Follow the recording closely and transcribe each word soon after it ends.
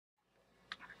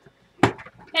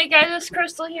Hey guys, it's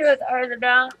Crystal here with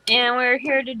Artodon, and we're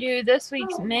here to do this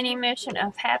week's mini mission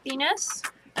of happiness.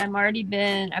 I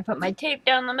put my tape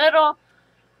down the middle.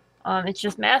 It's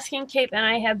just masking tape, and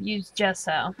I have used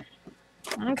gesso.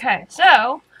 Okay,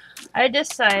 so I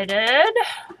decided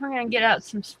we're gonna get out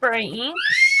some spray inks,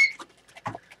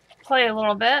 play a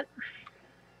little bit.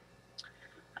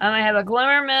 I have a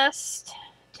Glimmer Mist,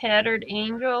 Tattered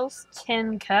Angels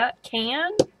tin cut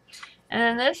can. And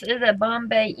then this is a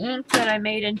Bombay ink that I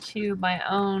made into my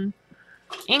own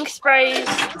ink sprays.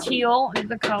 Teal is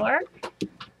the color.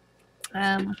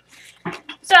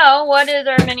 So, what is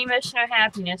our mini mission of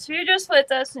happiness? If you're just with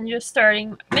us and just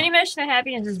starting, mini mission of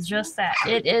happiness is just that.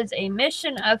 It is a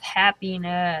mission of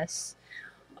happiness.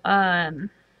 That's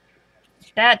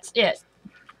it.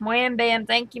 Wham bam,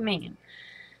 thank you, man.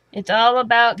 It's all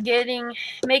about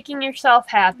making yourself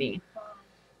happy.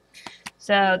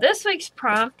 So this week's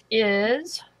prompt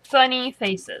is funny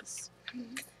faces.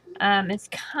 It's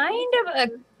kind of a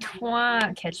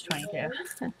catch-22.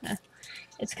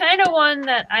 It's kind of one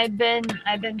that I've been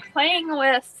playing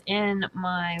with in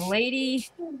my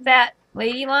fat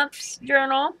lady lumps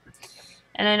journal,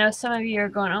 and I know some of you are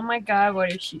going, "Oh my God,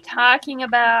 what is she talking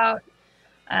about?"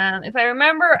 If I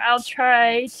remember, I'll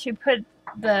try to put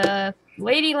the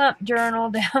lady lump journal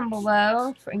down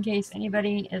below in case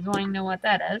anybody is wanting to know what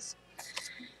that is.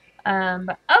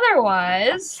 But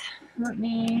otherwise,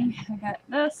 I got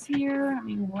this here. Let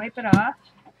me wipe it off.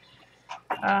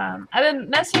 I've been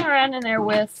messing around in there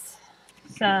with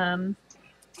some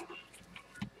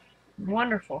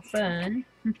wonderful fun.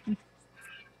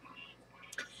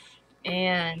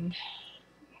 And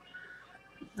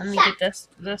let me get this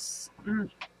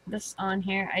on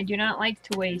here. I do not like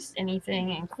to waste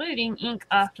anything, including ink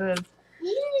off of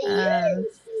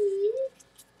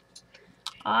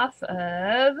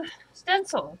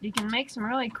stencils. You can make some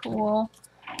really cool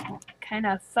kind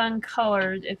of fun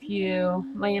colors if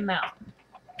you lay them out.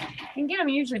 You can get them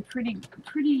usually pretty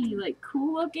like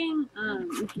cool looking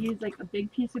if you use like a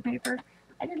big piece of paper.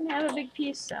 I didn't have a big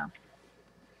piece, so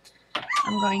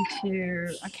I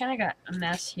kind of got a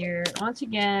mess here. Once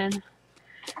again,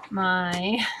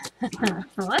 my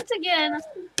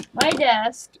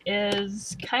desk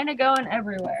is kind of going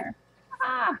everywhere.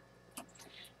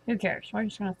 Who cares? We're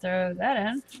just going to throw that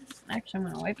in. Actually, I'm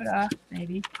going to wipe it off,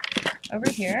 maybe, over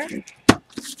here.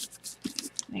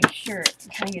 Make sure to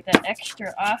kind of get that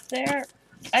extra off there.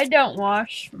 I don't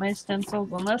wash my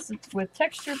stencils unless it's with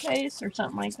texture paste or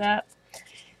something like that.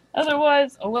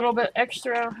 Otherwise, a little bit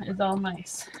extra is all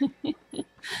nice.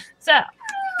 So,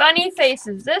 funny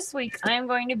faces. This week, I'm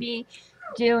going to be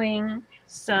doing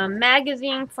some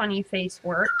magazine funny face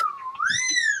work.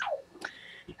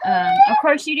 Of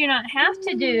course, you do not have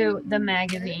to do the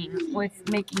magazine with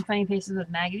making funny faces with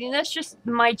magazine. That's just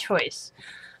my choice.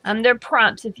 They're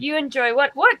prompts. If you enjoy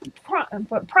what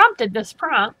prompted this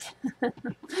prompt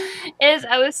is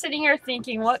I was sitting here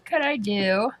thinking, what could I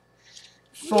do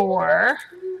for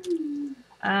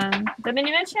the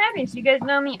mini mission happiness? You guys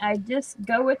know me. I just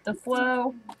go with the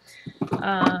flow.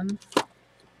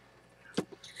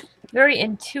 Very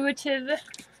intuitive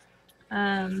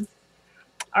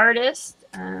artist.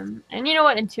 And you know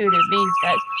what intuitive means,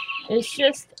 guys. It's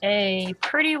just a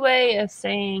pretty way of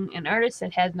saying an artist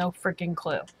that has no freaking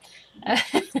clue.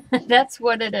 That's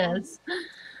what it is.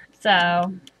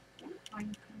 So,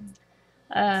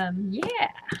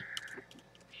 yeah.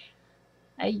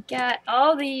 I got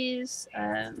all these,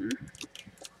 I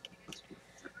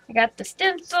got the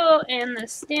stencil and the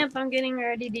stamp I'm getting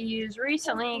ready to use.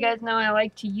 Recently, you guys know I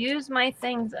like to use my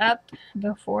things up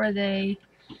before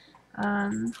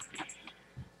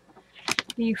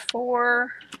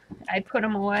I put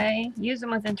them away. Use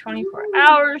them within 24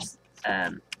 hours.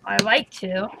 I like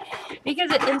to,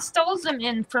 because it installs them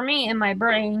in my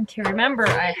brain to remember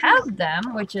I have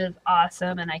them, which is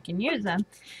awesome, and I can use them.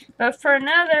 But for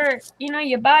another,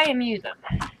 you buy them, use them.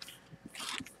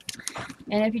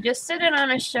 And if you just sit it on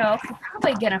a shelf, you're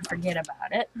probably gonna forget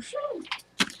about it.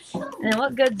 And then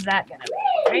what good's that gonna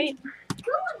be, right?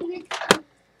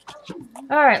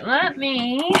 Alright, I'm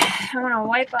gonna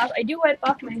wipe off. I do wipe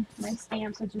off my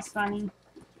stamps, which is funny.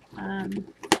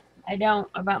 I don't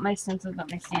about my stencils,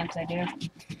 but my stamps I do.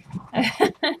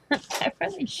 I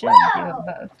probably should do it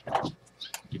both.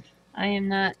 I am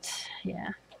not, yeah.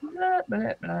 Blah,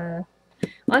 blah, blah.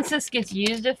 Once this gets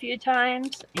used a few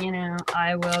times,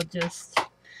 I will just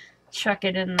chuck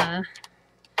it in the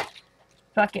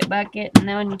bucket, and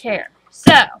no one care.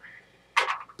 So,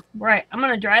 right, I'm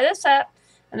going to dry this up,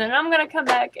 and then I'm going to come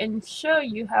back and show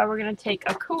you how we're going to take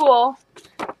a cool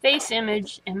face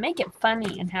image and make it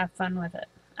funny and have fun with it.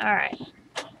 Alright.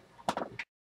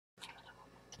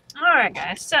 Alright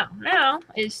guys, so now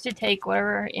is to take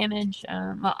whatever image,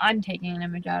 well I'm taking an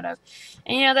image out of,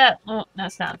 and you know that, well,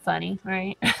 that's not funny,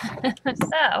 right?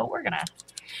 So, we're gonna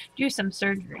do some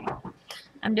surgery.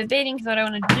 I'm debating what I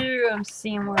want to do. I'm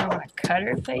seeing where I want to cut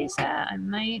her face at. I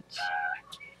might,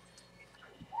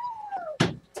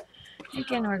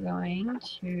 again we're going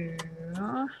to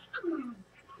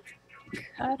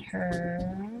cut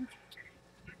her.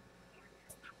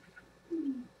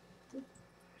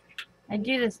 I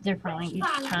do this differently each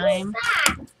time.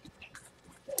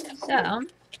 So,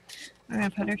 we're going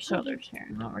to put her shoulders here.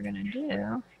 And what we're going to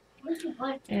do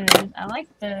is, I like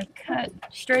the cut,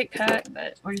 straight cut,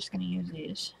 but we're just going to use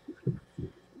these.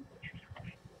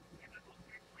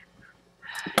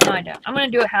 No, I don't. I'm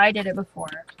going to do it how I did it before.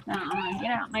 Now, I'm going to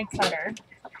get out my cutter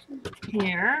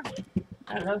here.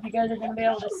 I don't know if you guys are going to be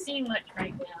able to see much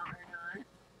right now or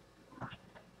not.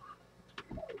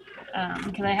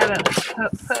 Because I have it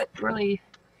put really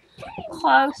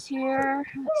close here.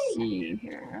 Let's see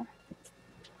here.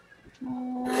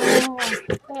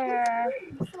 There.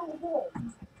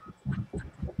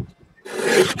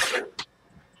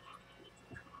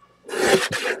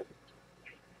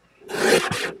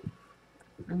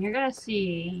 And you're gonna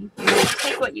see, you're gonna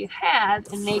take what you have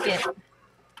and make it,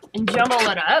 and jumble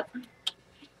it up.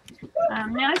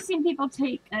 Now I've seen people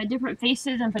take different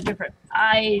faces and put different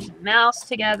eyes and mouths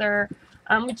together,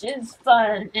 which is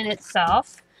fun in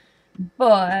itself.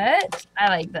 But I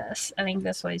like this. I think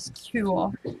this way is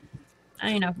cool.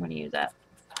 I don't know if I'm gonna use that.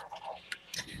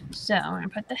 So I'm gonna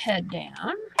put the head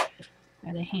down,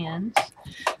 or the hands.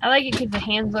 I like it because the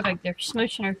hands look like they're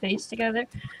smooshing her face together,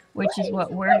 which is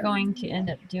what we're going to end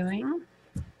up doing.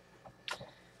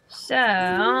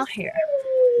 So, here.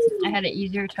 I had an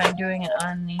easier time doing it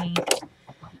on the...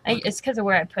 it's because of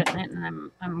where I put it,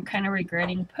 and I'm kind of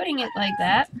regretting putting it like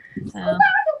that. So,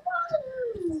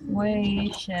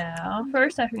 we shall...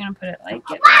 First off, you're going to put it like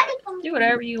it. Do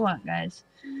whatever you want, guys.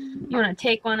 You want to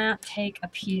take one out, take a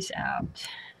piece out.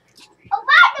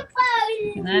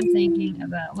 And I'm thinking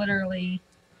about literally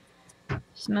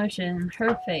smushing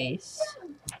her face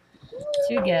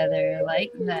together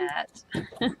like that.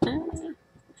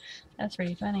 That's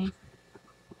pretty funny.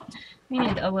 We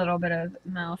need a little bit of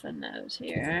mouth and nose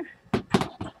here.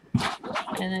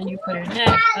 And then you put her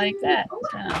neck like that.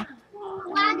 So,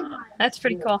 that's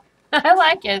pretty cool. I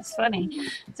like it. It's funny.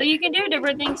 So you can do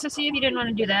different things. So see, if you didn't want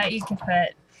to do that, you can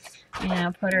put, you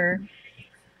know, put her,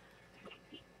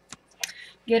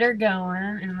 get her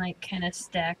going and like kind of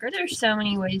stack her. There's so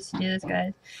many ways to do this,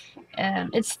 guys.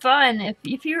 It's fun.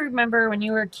 If you remember when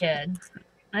you were a kid,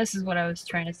 this is what I was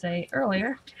trying to say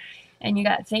earlier, and you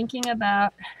got thinking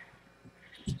about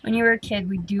when you were a kid,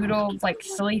 we doodled like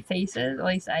silly faces, at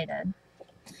least I did.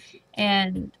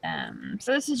 And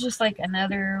so this is just like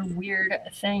another weird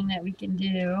thing that we can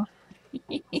do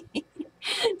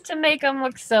to make them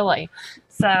look silly.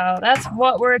 So that's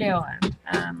what we're doing.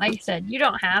 Like I said, you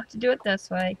don't have to do it this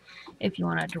way. If you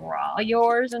want to draw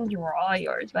yours, and draw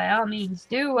yours, by all means,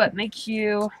 do what makes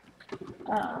you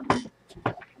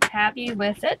happy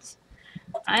with it.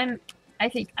 I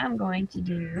think I'm going to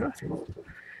do,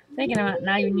 thinking about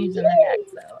not even using the neck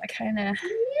though. I kind of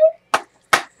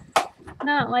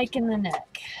not liking the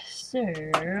neck. So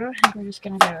I think we're just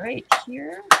gonna go right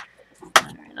here.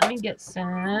 Alright, let me get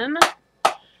some.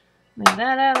 Move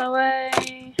that out of the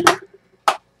way.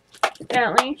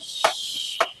 Bentley.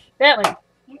 Shh. Bentley.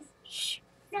 Yes. Shh.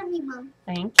 Bentley, Mom.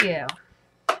 Thank you.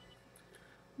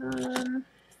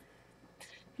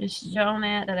 Just gel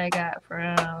mat that I got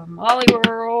from Wally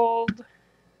World.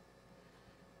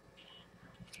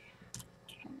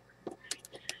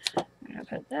 I'm gonna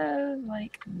put those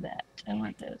like that. I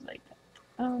want those like that.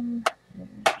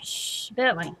 Shh,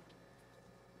 Bentley.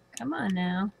 Come on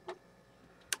now.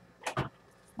 I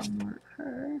want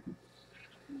her.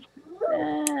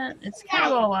 It's kind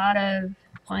of a lot of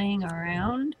playing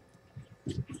around.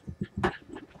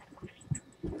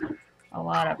 A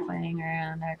lot of playing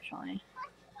around, actually.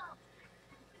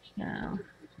 So.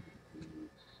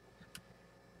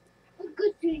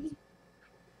 Okay.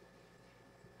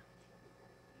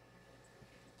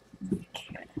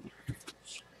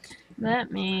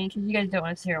 Let me, because you guys don't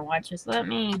want to sit here and watch this, let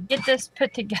me get this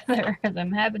put together because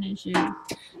I'm having issues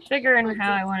figuring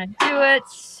how I want to do it.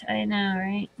 I know,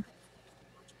 right?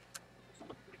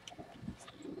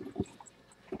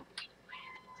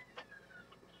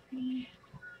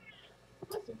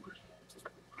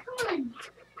 Come on.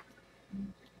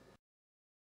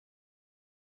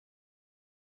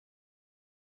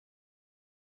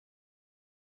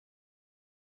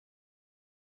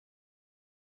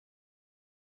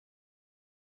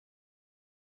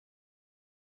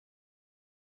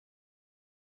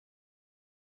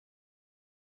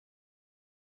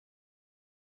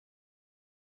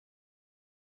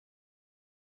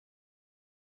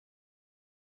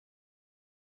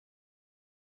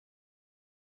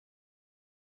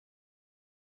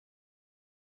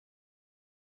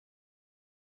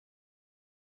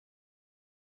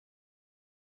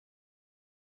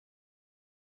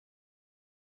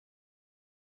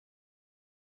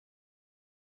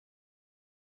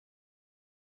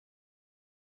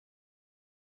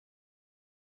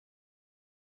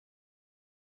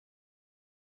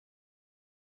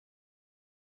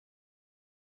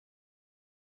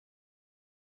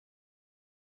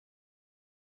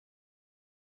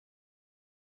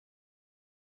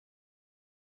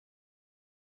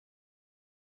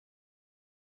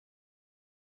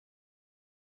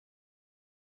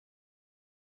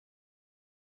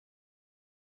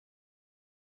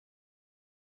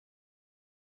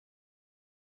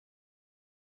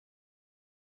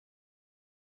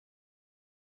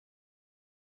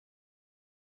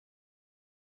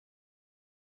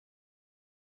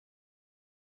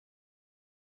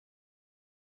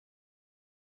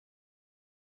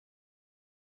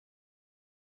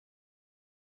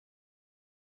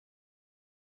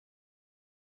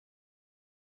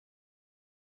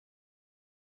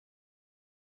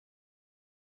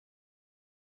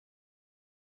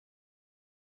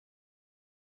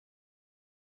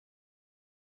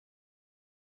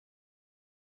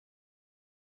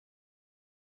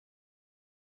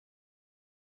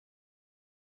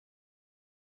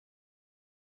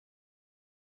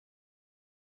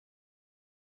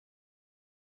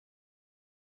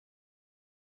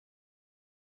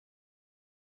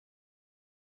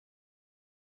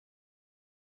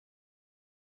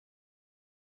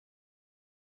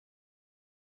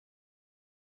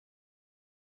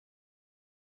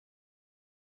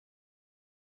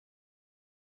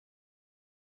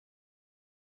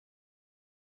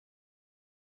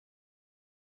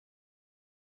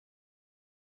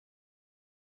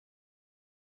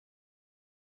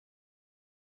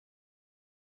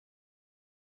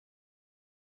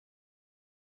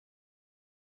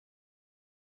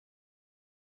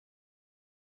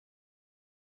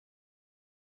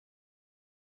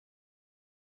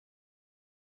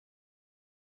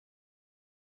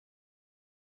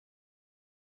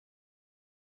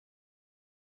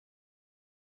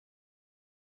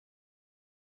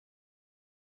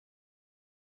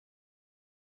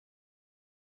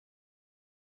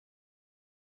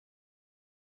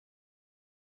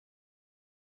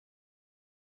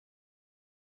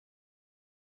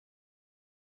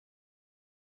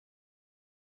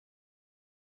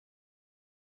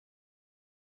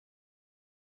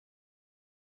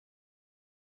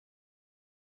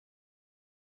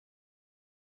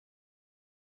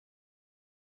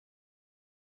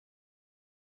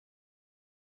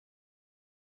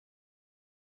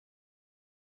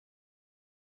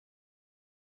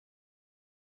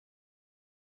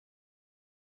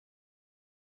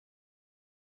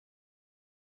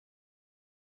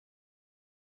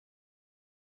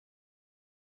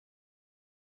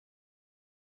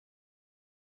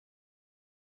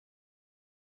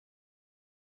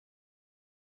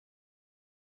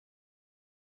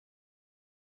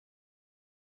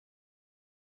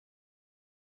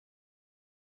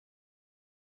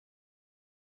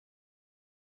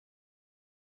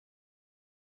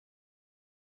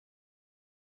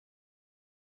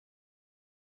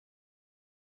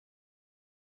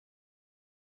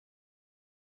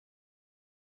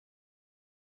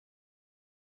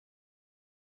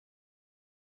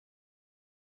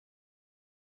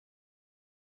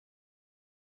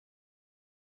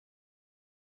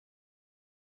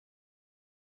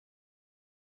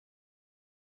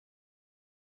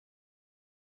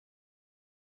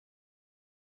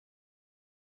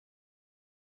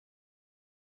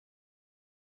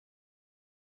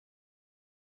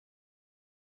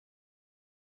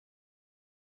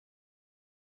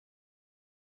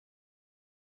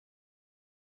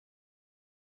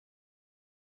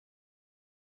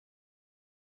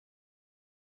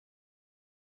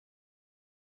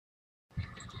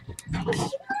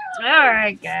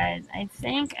 Alright, guys. I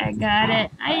think I got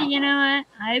it. You know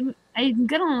what? I'm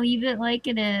gonna leave it like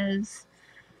it is.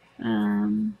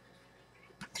 Because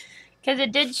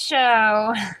it did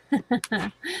show.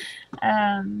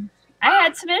 I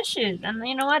had some issues, and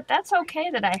you know what? That's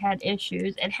okay that I had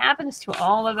issues. It happens to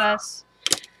all of us.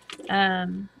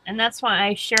 And that's why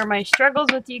I share my struggles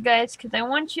with you guys, because I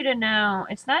want you to know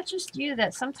it's not just you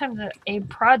that sometimes a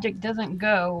project doesn't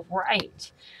go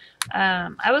right.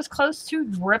 I was close to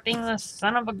ripping the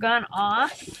son of a gun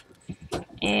off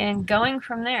and going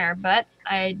from there, but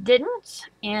I didn't,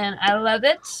 and I love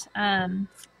it.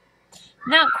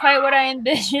 Not quite what I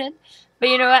envisioned, but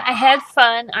you know what? I had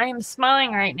fun. I am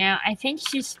smiling right now. I think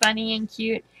she's funny and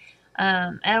cute.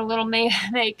 I had a little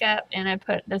makeup, and I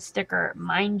put the sticker,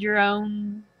 mind your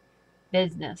own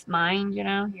business. Mind, you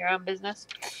know, your own business.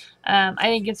 I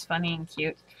think it's funny and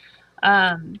cute.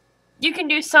 You can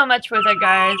do so much with it,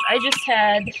 guys. I just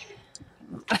had...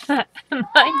 Mine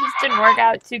just didn't work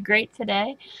out too great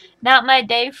today. Not my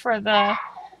day for the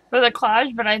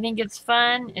collage, but I think it's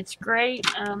fun. It's great.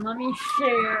 Let me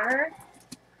share.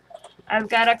 I've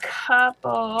got a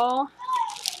couple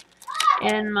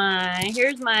in my...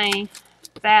 Here's my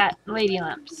fat lady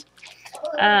lumps.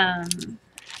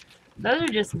 Those are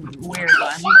just weird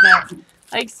ones. But,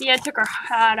 like, see, I took her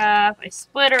hat off. I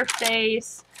split her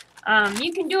face.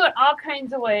 You can do it all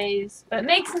kinds of ways, but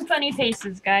make some funny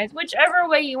faces, guys. Whichever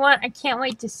way you want. I can't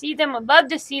wait to see them. Would love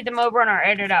to see them over on our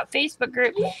Edit Out Facebook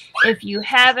group. If you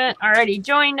haven't already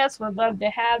joined us, would love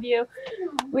to have you.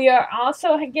 We are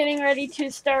also getting ready to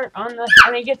start on the,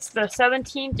 I think it's the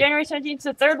 17th, January 17th,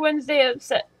 the third Wednesday of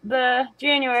the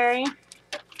January.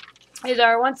 Is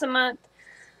our once a month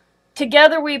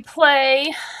Together We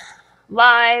Play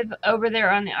live over there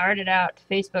on the Art It Out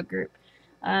Facebook group.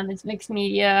 It's mixed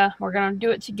media. We're going to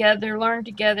do it together, learn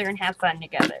together, and have fun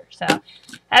together. So,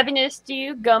 happiness to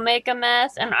you. Go make a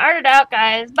mess and art it out,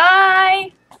 guys.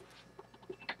 Bye!